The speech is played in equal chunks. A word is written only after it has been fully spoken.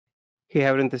Hey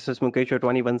everyone, this is Mukesh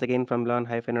Otwani once again from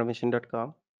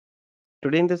learn-automation.com.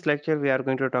 Today in this lecture, we are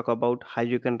going to talk about how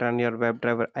you can run your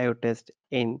WebDriver IO test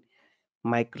in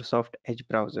Microsoft Edge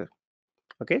browser.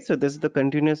 Okay, so this is the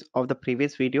continuous of the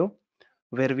previous video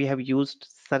where we have used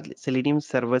Selenium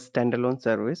server standalone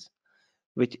service,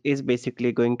 which is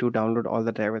basically going to download all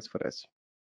the drivers for us.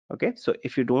 Okay, so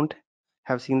if you don't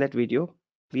have seen that video,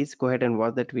 please go ahead and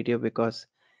watch that video because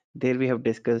there we have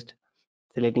discussed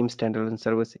Selenium standalone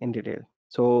service in detail.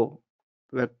 So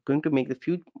we're going to make the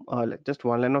few just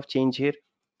one line of change here,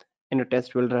 and your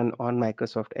test will run on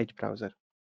Microsoft Edge browser.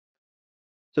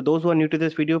 So those who are new to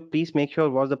this video, please make sure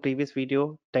watch the previous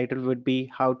video. Title would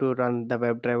be how to run the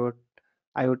WebDriver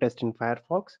IO test in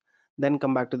Firefox. Then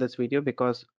come back to this video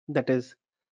because that is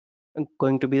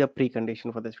going to be the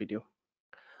precondition for this video.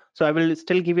 So I will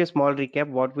still give you a small recap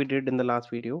what we did in the last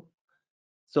video.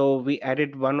 So we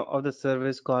added one of the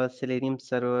service called Selenium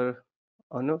server,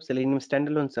 or no, Selenium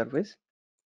standalone service,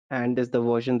 and this is the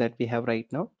version that we have right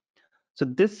now. So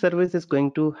this service is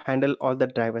going to handle all the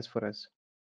drivers for us.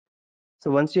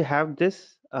 So once you have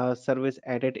this service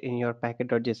added in your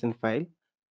packet.json file,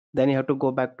 then you have to go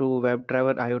back to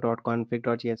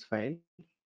webdriverio.config.js file,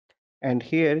 and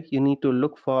here you need to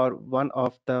look for one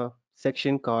of the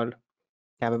section called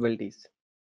capabilities.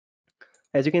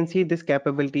 As you can see, this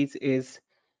capabilities is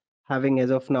having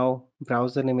as of now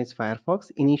browser name is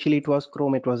Firefox. Initially it was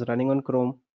Chrome, it was running on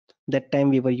Chrome. That time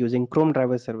we were using Chrome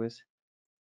driver service.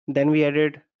 Then we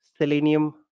added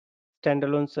Selenium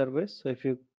standalone service. So if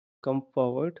you come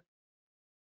forward,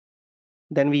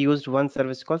 then we used one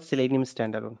service called Selenium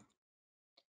standalone.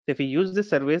 So if you use this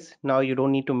service, now you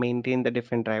don't need to maintain the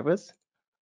different drivers.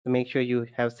 So make sure you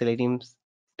have Selenium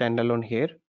standalone here.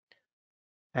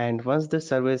 And once the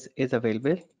service is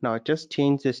available, now just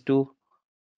change this to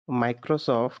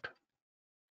Microsoft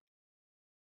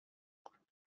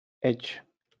Edge.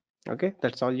 Okay,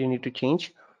 that's all you need to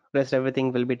change. Rest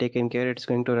everything will be taken care. It's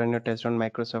going to run your test on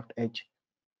Microsoft Edge.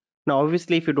 Now,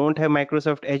 obviously, if you don't have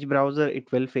Microsoft Edge browser,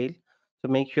 it will fail. So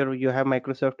make sure you have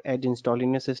Microsoft Edge installed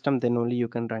in your system, then only you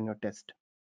can run your test.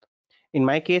 In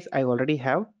my case, I already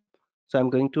have, so I'm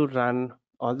going to run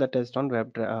all the tests on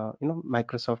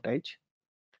Microsoft Edge,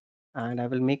 and I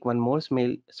will make one more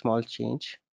small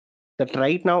change. That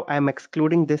right now I'm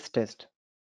excluding this test,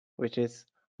 which is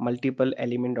multiple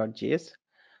element.js,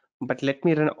 but let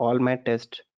me run all my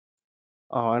tests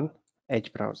on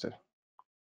Edge browser.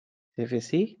 If you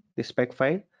see the spec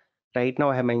file, right now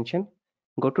I have mentioned,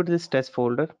 go to this test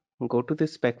folder, go to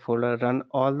this spec folder, run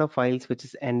all the files which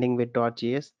is ending with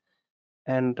 .js,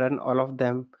 and run all of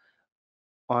them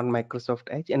on Microsoft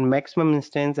Edge. And maximum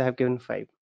instance I have given 5.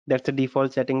 That's the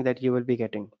default setting that you will be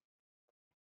getting.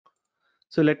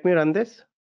 So let me run this.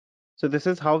 So this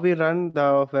is how we run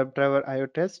the WebDriver IO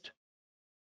test.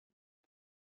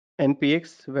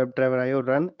 npx WebdriverIO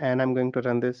run, and I'm going to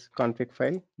run this config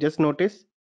file. Just notice,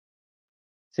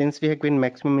 since we have given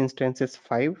maximum instance is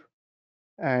 5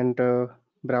 and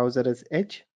browser is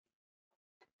Edge,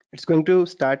 it's going to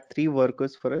start 3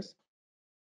 workers for us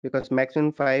because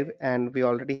maximum 5 and we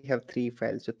already have 3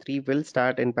 files. So 3 will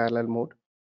start in parallel mode,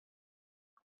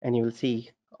 and you will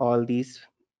see all these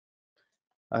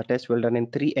tests will run in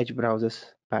 3 Edge browsers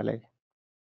parallel.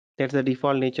 That's the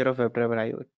default nature of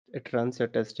WebdriverIO. It runs your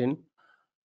test in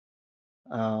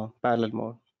parallel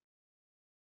mode.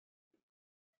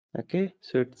 Okay,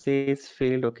 so it says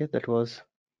failed. Okay, that was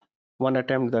one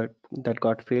attempt that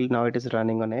got failed. Now it is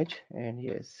running on Edge, and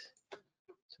yes,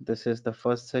 so this is the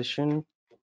first session,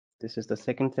 this is the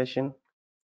second session,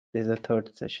 this is the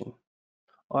third session.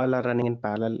 All are running in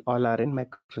parallel, all are in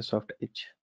Microsoft Edge.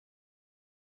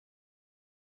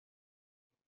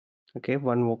 Okay,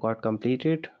 one more got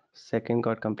completed, second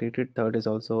got completed, third is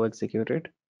also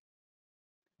executed,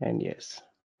 and yes.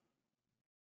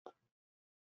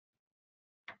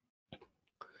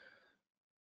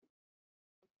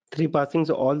 Three passing,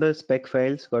 so all the spec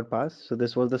files got passed. So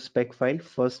this was the spec file,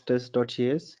 first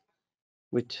test.js,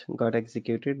 which got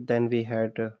executed. Then we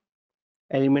had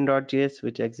element.js,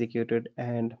 which executed,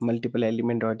 and multiple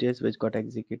element.js, which got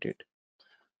executed.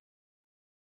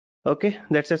 Okay,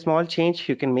 that's a small change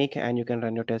you can make, and you can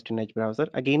run your test in Edge browser.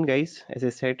 Again, guys, as I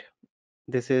said,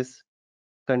 this is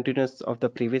continuous of the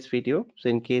previous video. So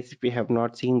in case if you have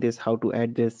not seen this, how to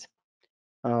add this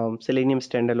Selenium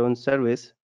standalone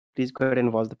service, please go ahead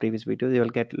and watch the previous video. You will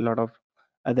get a lot of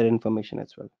other information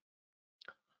as well.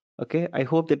 Okay, I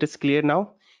hope that is clear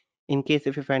now. In case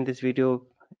if you find this video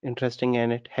interesting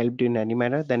and it helped you in any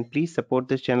manner, then please support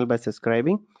this channel by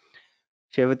subscribing,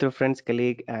 share with your friends,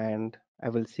 colleague, and I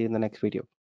will see you in the next video.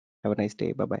 Have a nice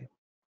day. Bye bye.